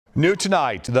New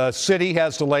tonight, the city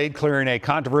has delayed clearing a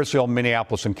controversial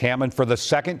Minneapolis encampment for the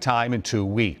second time in 2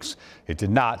 weeks. It did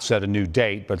not set a new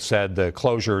date, but said the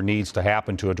closure needs to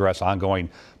happen to address ongoing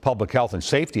public health and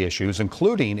safety issues,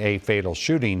 including a fatal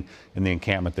shooting in the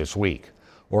encampment this week.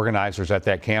 Organizers at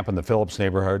that camp in the Phillips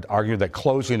neighborhood argue that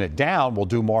closing it down will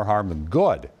do more harm than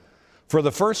good. For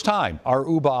the first time, our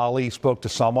Uba Ali spoke to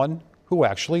someone who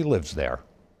actually lives there.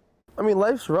 I mean,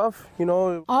 life's rough, you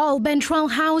know. All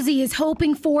Bentrell Housey is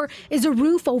hoping for is a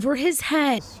roof over his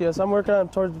head. Yes, I'm working on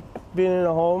towards being in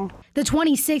a home. The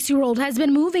 26-year-old has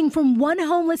been moving from one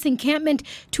homeless encampment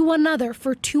to another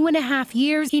for 2.5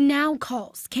 years. He now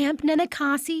calls Camp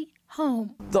Nenekasi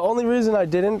home. The only reason I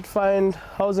didn't find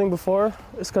housing before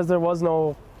is because there was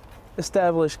no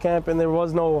established camp and there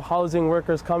was no housing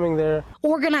workers coming there.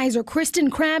 Organizer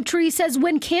Kristen Crabtree says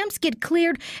when camps get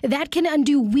cleared, that can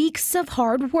undo weeks of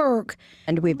hard work.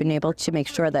 And we've been able to make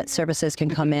sure that services can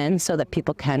come in so that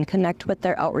people can connect with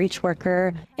their outreach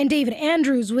worker. And David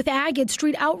Andrews with Agate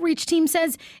Street Outreach Team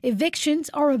says evictions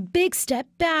are a big step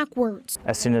backwards.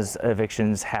 As soon as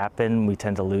evictions happen, we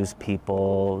tend to lose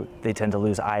people. They tend to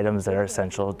lose items that are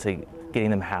essential to getting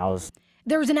them housed.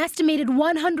 There's an estimated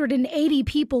 180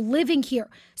 people living here.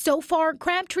 So far,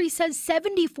 Crabtree says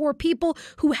 74 people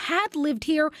who had lived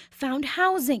here found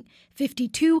housing.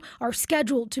 52 are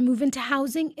scheduled to move into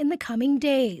housing in the coming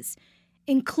days,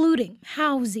 including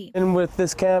Housey. And with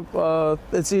this camp,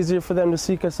 it's easier for them to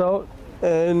seek us out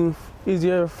and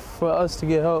easier for us to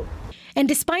get help. And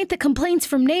despite the complaints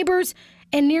from neighbors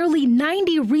and nearly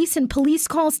 90 recent police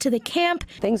calls to the camp,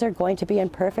 things are going to be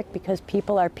imperfect because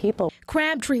people are people.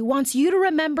 Crabtree wants you to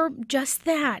remember just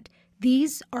that.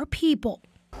 These are people.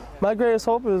 My greatest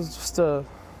hope is just a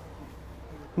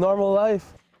normal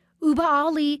life. Uba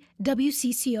Ali,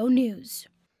 WCCO News.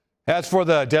 As for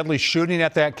the deadly shooting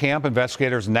at that camp,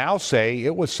 investigators now say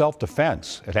it was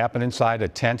self-defense. It happened inside a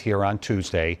tent here on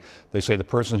Tuesday. They say the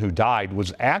person who died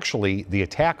was actually the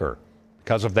attacker.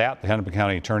 Because of that, the Hennepin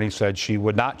County attorney said she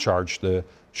would not charge the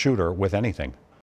shooter with anything.